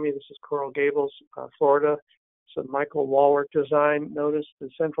from Miami. This is Coral Gables, Florida. It's a Michael Walworth design. Notice the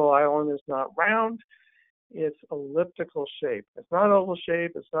central island is not round. It's elliptical shape. It's not oval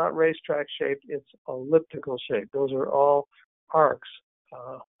shape. It's not racetrack shaped. It's elliptical shape. Those are all arcs,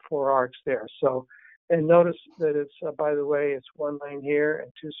 4 arcs there. So, and notice that it's, by the way, it's 1 lane here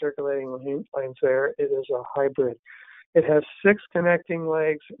and 2 circulating lanes there. It is a hybrid. It has 6 connecting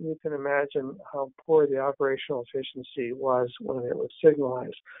legs. You can imagine how poor the operational efficiency was when it was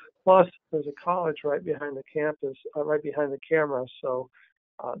signalized. Plus, there's a college right behind the campus, right behind the camera, so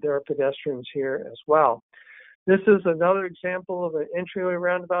there are pedestrians here as well. This is another example of an entryway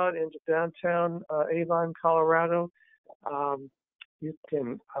roundabout into downtown Avon, Colorado. You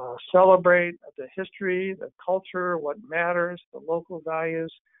can celebrate the history, the culture, what matters, the local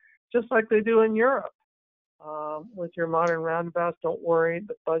values, just like they do in Europe. With your modern roundabouts, don't worry.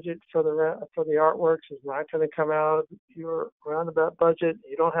 The budget for the artworks is not going to come out of your roundabout budget.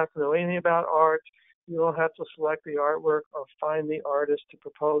 You don't have to know anything about art. You don't have to select the artwork or find the artist to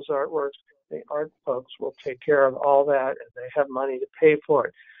propose artworks. The art folks will take care of all that, and they have money to pay for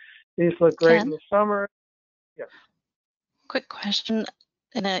it. These look great Ken, in the summer. Yes. quick question,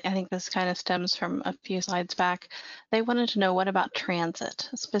 and I think this kind of stems from a few slides back. They wanted to know, what about transit,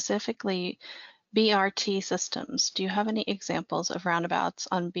 specifically BRT systems? Do you have any examples of roundabouts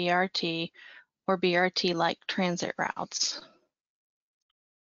on BRT or BRT-like transit routes?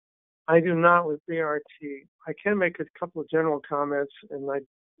 I do not with BRT. I can make a couple of general comments, and I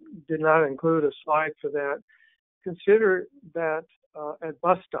did not include a slide for that. Consider that at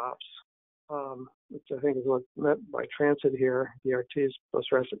bus stops, which I think is what's meant by transit here, BRT is bus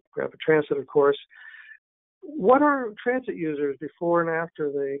rapid transit, of course. What are transit users before and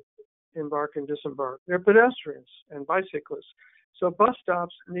after they embark and disembark? They're pedestrians and bicyclists. So bus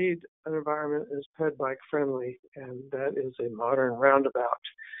stops need an environment that is ped bike friendly, and that is a modern roundabout.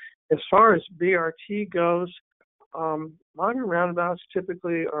 As far as BRT goes, modern roundabouts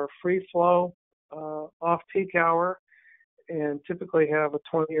typically are free flow off peak hour, and typically have a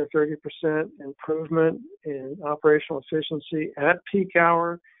 20 or 30% improvement in operational efficiency at peak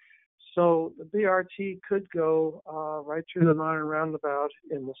hour. So the BRT could go right through the modern roundabout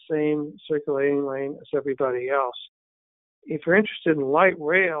in the same circulating lane as everybody else. If you're interested in light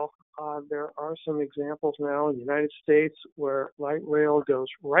rail, there are some examples now in the United States where light rail goes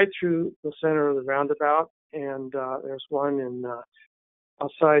right through the center of the roundabout, and there's one in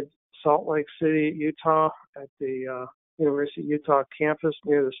outside Salt Lake City, Utah, at the University of Utah campus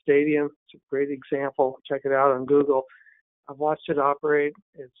near the stadium. It's a great example. Check it out on Google. I've watched it operate.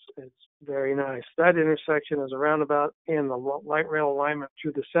 It's very nice. That intersection is a roundabout, and the light rail alignment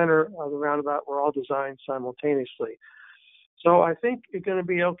through the center of the roundabout were all designed simultaneously. So I think you're going to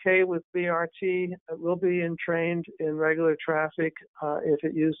be okay with BRT. It will be entrained in regular traffic if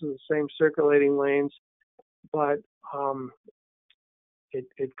it uses the same circulating lanes, but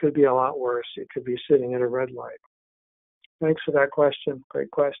it could be a lot worse. It could be sitting at a red light. Thanks for that question. Great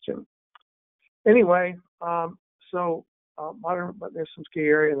question. Anyway, modern, but there's some ski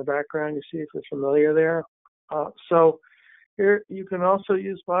area in the background. You see if you're familiar there. So here you can also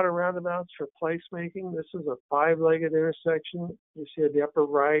use modern roundabouts for placemaking. This is a 5-legged intersection. You see at the upper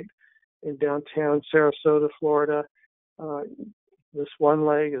right in downtown Sarasota, Florida. This one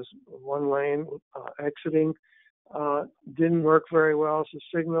leg is one lane exiting. Didn't work very well as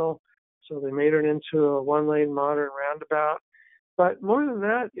a signal, so they made it into a 1-lane modern roundabout. But more than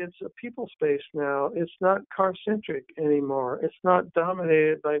that, it's a people space now. It's not car-centric anymore. It's not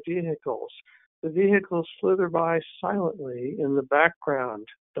dominated by vehicles. The vehicles slither by silently in the background,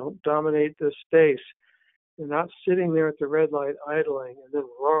 don't dominate this space. They're not sitting there at the red light idling and then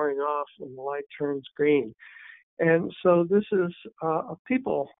roaring off when the light turns green. And so this is a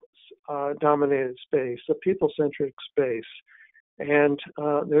people-dominated space, a people-centric space. And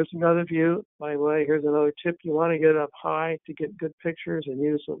there's another view, by the way. Here's another tip. You want to get up high to get good pictures and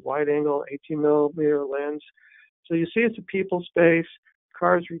use a wide-angle 18-millimeter lens. So you see it's a people space.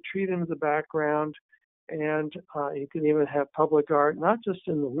 Cars retreat into the background, and you can even have public art, not just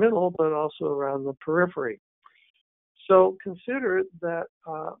in the middle, but also around the periphery. So consider that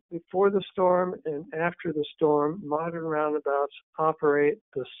before the storm and after the storm, modern roundabouts operate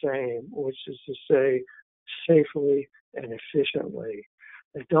the same, which is to say, safely and efficiently.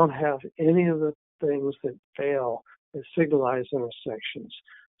 They don't have any of the things that fail at signalized intersections.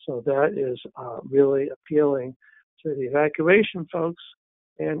 So that is really appealing to the evacuation folks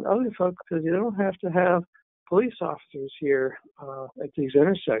and other folks, because you don't have to have police officers here at these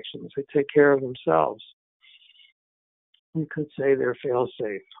intersections. They take care of themselves. You could say they're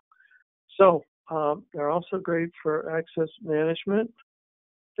fail-safe. So they're also great for access management.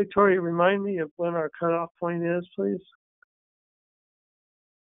 Victoria, remind me of when our cutoff point is, please.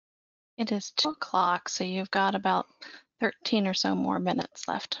 It is 2 o'clock, so you've got about 13 or so more minutes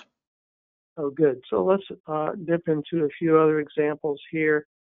left. Oh, good. So let's dip into a few other examples here.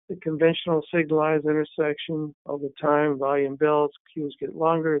 The conventional signalized intersection, over time, volume builds, queues get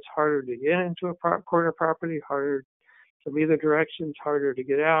longer, it's harder to get into a corner property, harder from either direction, it's harder to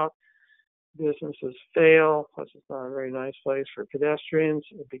get out. Businesses fail, plus it's not a very nice place for pedestrians.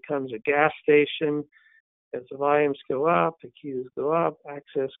 It becomes a gas station. As the volumes go up, the queues go up,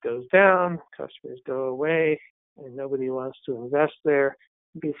 access goes down, customers go away, and nobody wants to invest there.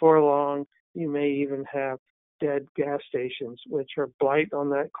 Before long, you may even have dead gas stations, which are blight on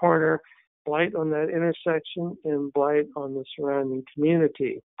that corner, blight on that intersection, and blight on the surrounding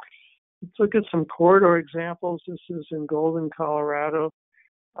community. Let's look at some corridor examples. This is in Golden, Colorado.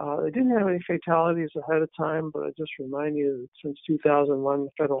 They didn't have any fatalities ahead of time, but I just remind you that since 2001, the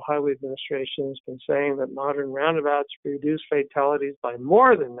Federal Highway Administration has been saying that modern roundabouts reduce fatalities by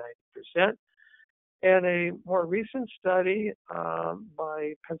more than 90%. And a more recent study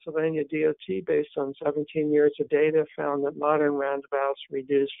by Pennsylvania DOT, based on 17 years of data, found that modern roundabouts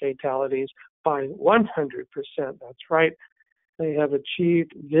reduce fatalities by 100%. That's right. They have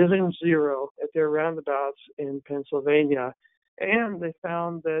achieved vision zero at their roundabouts in Pennsylvania. And they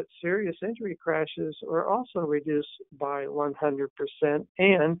found that serious injury crashes were also reduced by 100%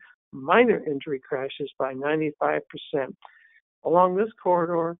 and minor injury crashes by 95%. Along this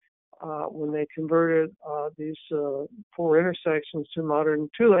corridor, when they converted these 4 intersections to modern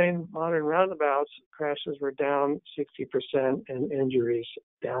 2-lane modern roundabouts, crashes were down 60% and injuries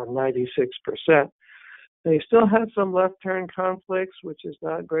down 96%. They still have some left turn conflicts, which is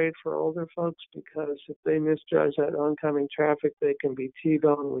not great for older folks, because if they misjudge that oncoming traffic, they can be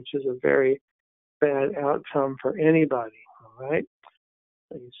T-boned, which is a very bad outcome for anybody. All right,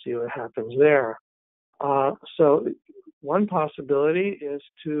 so you see what happens there. So one possibility is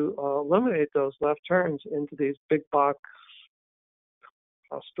to eliminate those left turns into these big box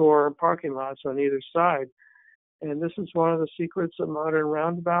store parking lots on either side. And this is one of the secrets of modern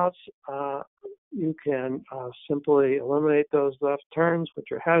roundabouts. You can simply eliminate those left turns, which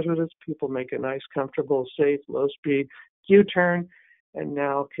are hazardous. People make a nice, comfortable, safe, low-speed U-turn, and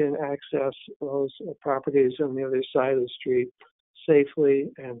now can access those properties on the other side of the street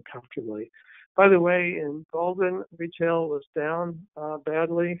safely and comfortably. By the way, in Golden, retail was down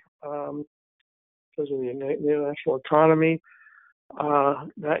badly because of the national economy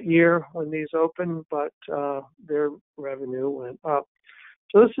that year when these opened, but their revenue went up.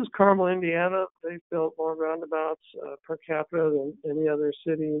 So this is Carmel, Indiana. They've built more roundabouts per capita than any other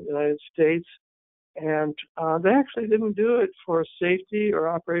city in the United States. And they actually didn't do it for safety or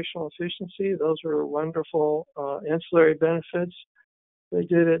operational efficiency. Those were wonderful ancillary benefits. They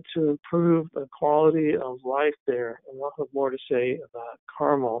did it to improve the quality of life there. And I'll have more to say about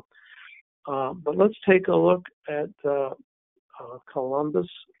Carmel. But let's take a look at Columbus,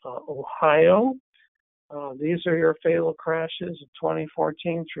 Ohio. These are your fatal crashes of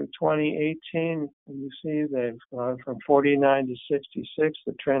 2014 through 2018. And you see they've gone from 49 to 66.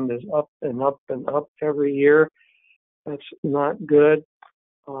 The trend is up and up and up every year. That's not good.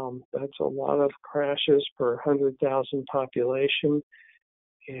 That's a lot of crashes per 100,000 population.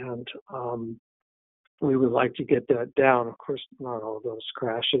 And we would like to get that down. Of course, not all those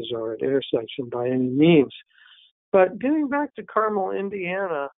crashes are at intersection by any means. But getting back to Carmel,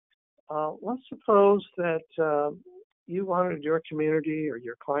 Indiana, let's suppose that you wanted your community or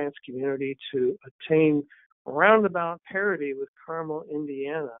your client's community to attain roundabout parity with Carmel,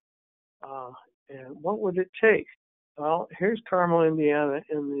 Indiana. And what would it take? Well, here's Carmel, Indiana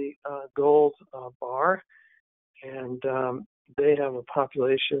in the gold bar. And they have a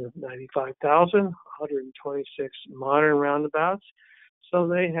population of 95,000, 126 modern roundabouts. So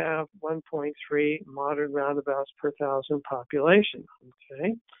they have 1.3 modern roundabouts per thousand population.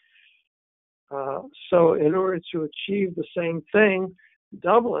 Okay. So in order to achieve the same thing,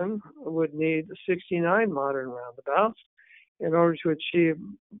 Dublin would need 69 modern roundabouts. In order to achieve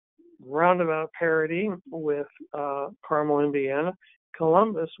roundabout parity with Carmel, Indiana,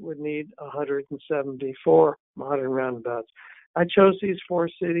 Columbus would need 174 modern roundabouts. I chose these four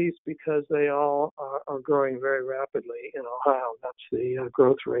cities because they all are growing very rapidly in Ohio. That's the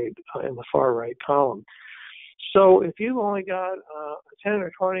growth rate in the far right column. So if you've only got 10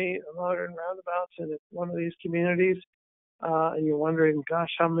 or 20 modern roundabouts in one of these communities, and you're wondering,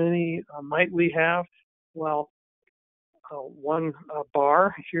 gosh, how many might we have? Well, one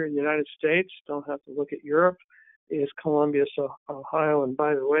bar here in the United States, don't have to look at Europe, is Columbus, Ohio. And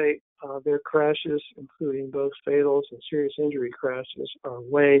by the way, their crashes, including both fatals and serious injury crashes, are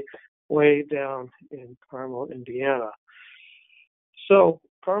way, way down in Carmel, Indiana. So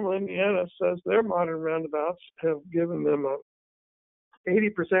Carmel, Indiana says their modern roundabouts have given them a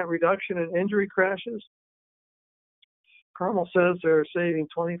 80% reduction in injury crashes. Carmel says they're saving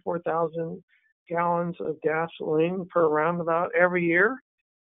 24,000 gallons of gasoline per roundabout every year,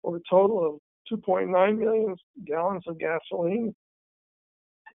 or a total of 2.9 million gallons of gasoline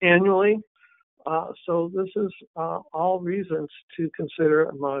annually. So this is all reasons to consider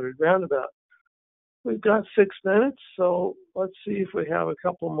a modern roundabout. We've got 6 minutes, so let's see if we have a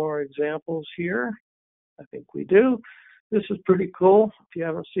couple more examples here. I think we do. This is pretty cool if you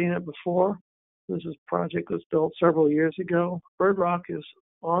haven't seen it before. This is a project that was built several years ago. Bird Rock is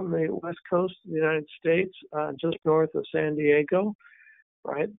on the west coast of the United States, just north of San Diego,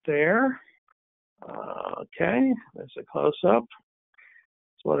 right there. Okay, there's a close-up.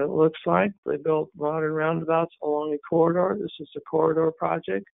 That's what it looks like. They built modern roundabouts along a corridor. This is a corridor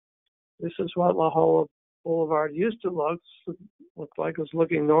project. This is what La Jolla Boulevard used to look like. It was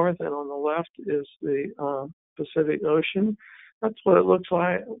looking north, and on the left is the Pacific Ocean. That's what it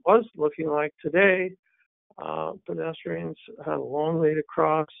was looking like today. Pedestrians had a long way to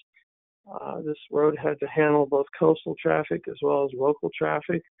cross. This road had to handle both coastal traffic as well as local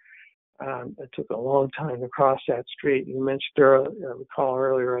traffic. It took a long time to cross that street. You mentioned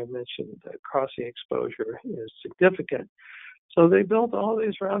earlier, I mentioned that crossing exposure is significant. So they built all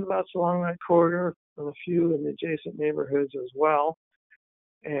these roundabouts along that corridor and a few in the adjacent neighborhoods as well,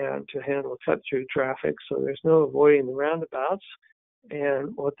 and to handle cut-through traffic. So there's no avoiding the roundabouts.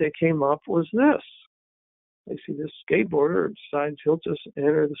 And what they came up was this. They see this skateboarder decides he'll just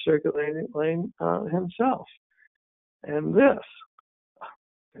enter the circulating lane himself. And this.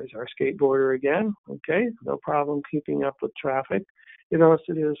 There's our skateboarder again. Okay, no problem keeping up with traffic. You notice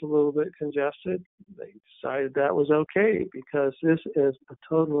it is a little bit congested. They decided that was okay because this is a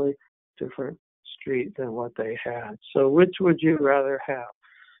totally different street than what they had. So which would you rather have?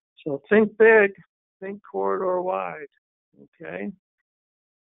 So think big, think corridor wide. Okay.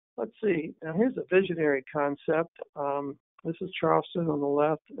 let's see. Now here's a visionary concept. This is Charleston on the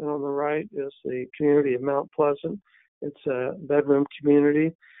left, and on the right is the community of Mount Pleasant. It's a bedroom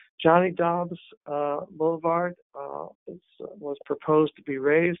community. Johnny Dobbs Boulevard was proposed to be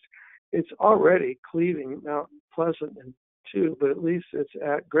raised. It's already cleaving Mount Pleasant in two, but at least it's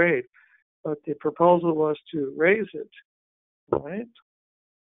at grade. But the proposal was to raise it, right?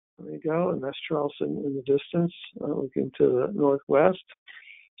 There you go, and that's Charleston in the distance, looking to the northwest.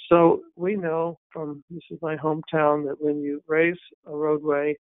 So we know from, this is my hometown, that when you raise a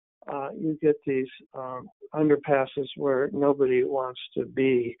roadway, you get these underpasses where nobody wants to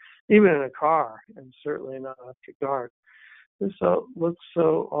be, even in a car, and certainly not after dark. This looks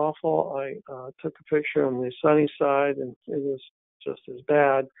so awful. I took a picture on the sunny side, and it was just as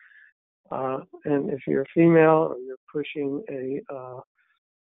bad. And if you're a female or you're pushing a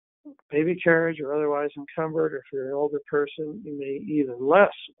baby carriage or otherwise encumbered, or if you're an older person, you may even less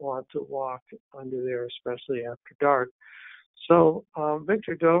want to walk under there, especially after dark. So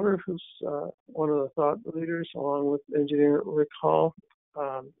Victor Dover, who's one of the thought leaders, along with engineer Rick Hall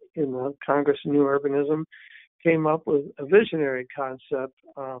in the Congress of New Urbanism, came up with a visionary concept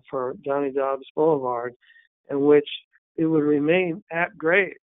for Johnny Dobbs Boulevard, in which it would remain at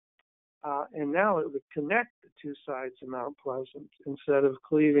grade. And now it would connect the two sides of Mount Pleasant instead of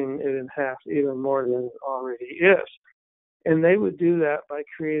cleaving it in half even more than it already is. And they would do that by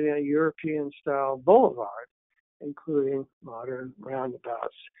creating a European-style boulevard, including modern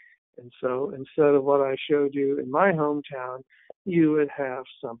roundabouts. And so instead of what I showed you in my hometown, you would have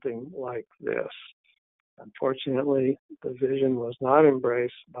something like this. Unfortunately, the vision was not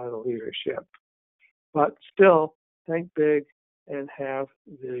embraced by the leadership. But still, think big and have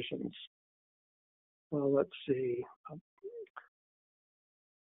visions. Well, let's see.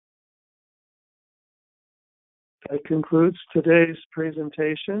 That concludes today's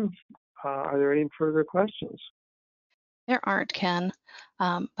presentation. Are there any further questions? There aren't, Ken,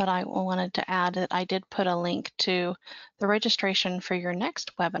 but I wanted to add that I did put a link to the registration for your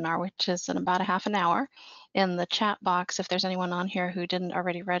next webinar, which is in about a half an hour, in the chat box. If there's anyone on here who didn't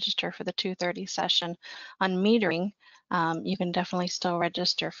already register for the 2:30 session on metering, you can definitely still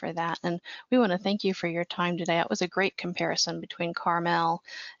register for that. And we want to thank you for your time today. It was a great comparison between Carmel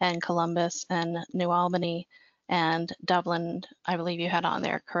and Columbus and New Albany and Dublin. I believe you had on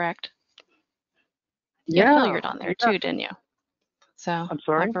there, correct? You had Yeah, Hilliard on there too, didn't you? So I'm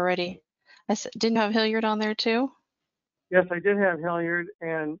sorry? I said, didn't you have Hilliard on there too? Yes, I did have Hilliard,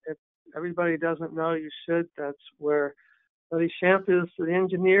 and if everybody doesn't know, you should. That's where Betty Shamp is the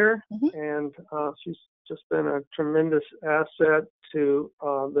engineer, and she's just been a tremendous asset to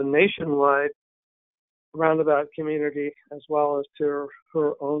the nationwide roundabout community, as well as to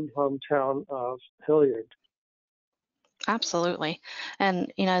her own hometown of Hilliard. Absolutely.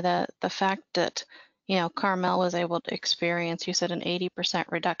 And the fact that Carmel was able to experience, you said, an 80%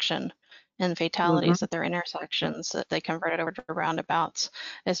 reduction in fatalities at their intersections that they converted over to roundabouts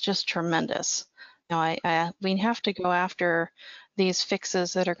is just tremendous. We have to go after these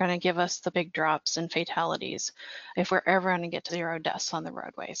fixes that are going to give us the big drops in fatalities if we're ever going to get to 0 deaths on the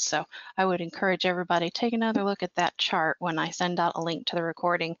roadways. So I would encourage everybody, take another look at that chart when I send out a link to the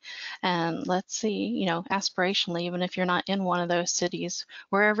recording, and let's see, aspirationally, even if you're not in one of those cities,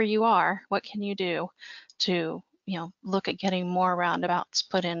 wherever you are, what can you do to look at getting more roundabouts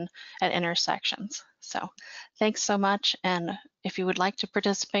put in at intersections. So thanks so much. And if you would like to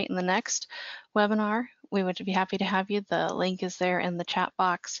participate in the next webinar, we would be happy to have you. The link is there in the chat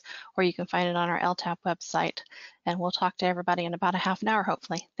box, or you can find it on our LTAP website. And we'll talk to everybody in about a half an hour,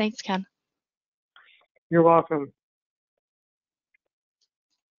 hopefully. Thanks, Ken. You're welcome.